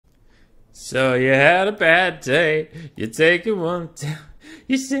So you had a bad day, you take it one down,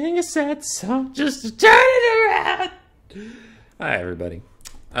 you sing a sad song just to turn it around. Hi everybody.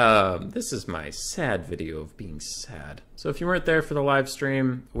 This is my sad video of being sad. So if you weren't there for the live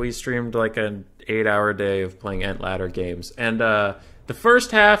stream, we streamed like an 8-hour day of playing Ent Ladder games. And the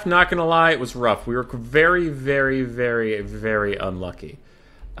first half, not gonna lie, it was rough. We were very, very, very, very unlucky.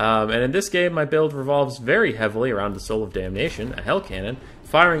 And in this game, my build revolves very heavily around the Soul of Damnation, a Hellcannon,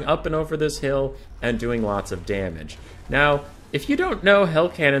 firing up and over this hill and doing lots of damage. Now, if you don't know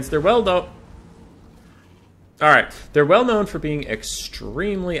Hellcannons, they're well known. Alright, they're well known for being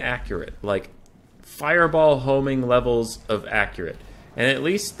extremely accurate, like fireball homing levels of accurate. And at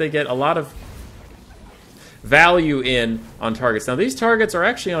least they get a lot of value in on targets. Now, these targets are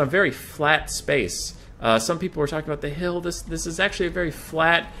actually on a very flat space. Some people were talking about the hill. This is actually a very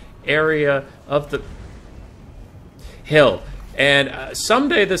flat area of the hill. And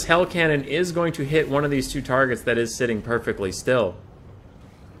someday this Hellcannon is going to hit one of these two targets that is sitting perfectly still.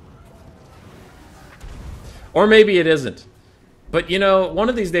 Or maybe it isn't. But, you know, one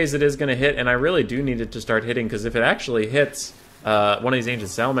of these days it is going to hit, and I really do need it to start hitting, because if it actually hits one of these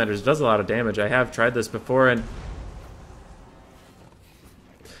ancient salamanders, it does a lot of damage. I have tried this before, and...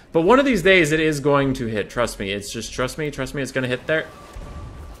 But one of these days it is going to hit, trust me. It's just, trust me, it's going to hit there.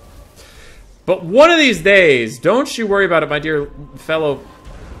 But one of these days, don't you worry about it, my dear fellow.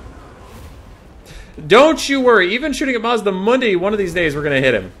 Don't you worry. Even shooting at Mazda Mundi, one of these days we're going to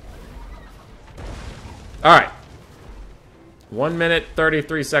hit him. Alright. 1 minute,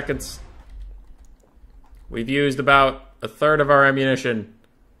 33 seconds. We've used about a third of our ammunition.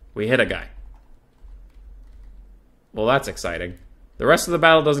 We hit a guy. Well, that's exciting. The rest of the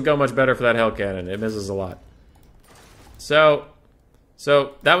battle doesn't go much better for that Hellcannon. It misses a lot. So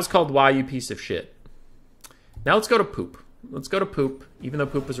that was called Why You Piece of Shit. Now let's go to poop. Let's go to poop, even though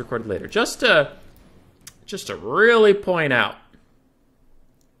poop was recorded later. Just to really point out.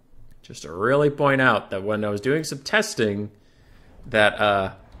 Just to really point out that when I was doing some testing, that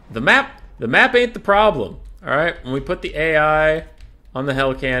the map ain't the problem. All right, when we put the AI on the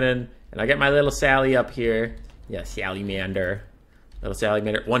Hellcannon, and I get my little Sally up here. Yeah, Sallymander. Little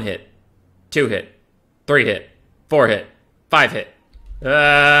Sallymander. 1 hit, 2 hit, 3 hit, 4 hit, 5 hit.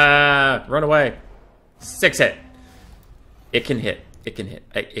 Run away. 6 hit. It can hit. It can hit.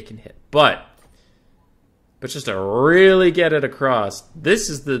 It can hit. But just to really get it across,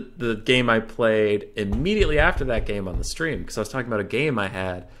 this is the game I played immediately after that game on the stream, because I was talking about a game I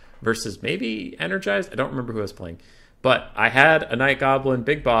had versus maybe Energized. I don't remember who I was playing. But I had a Night Goblin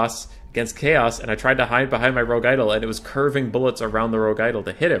Big Boss against Chaos, and I tried to hide behind my Rogue Idol, and it was curving bullets around the Rogue Idol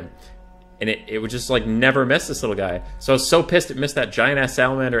to hit him. And it would just, like, never miss this little guy. So I was so pissed it missed that giant-ass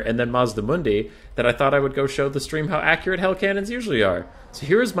Salamander and then Mazda Mundi that I thought I would go show the stream how accurate Hellcannons usually are. So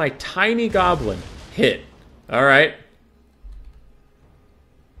here's my tiny Goblin. Hit. Alright.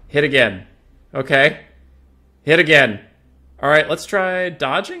 Hit again. Okay. Hit again. Alright, let's try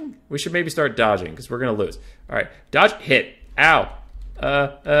dodging? We should maybe start dodging, because we're going to lose. Alright. Dodge. Hit. Ow.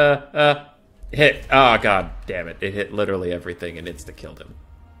 Hit. Oh, god damn it. It hit literally everything and insta-killed him.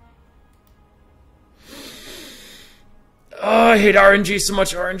 Oh, I hate RNG so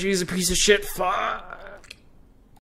much. RNG is a piece of shit. Fuck.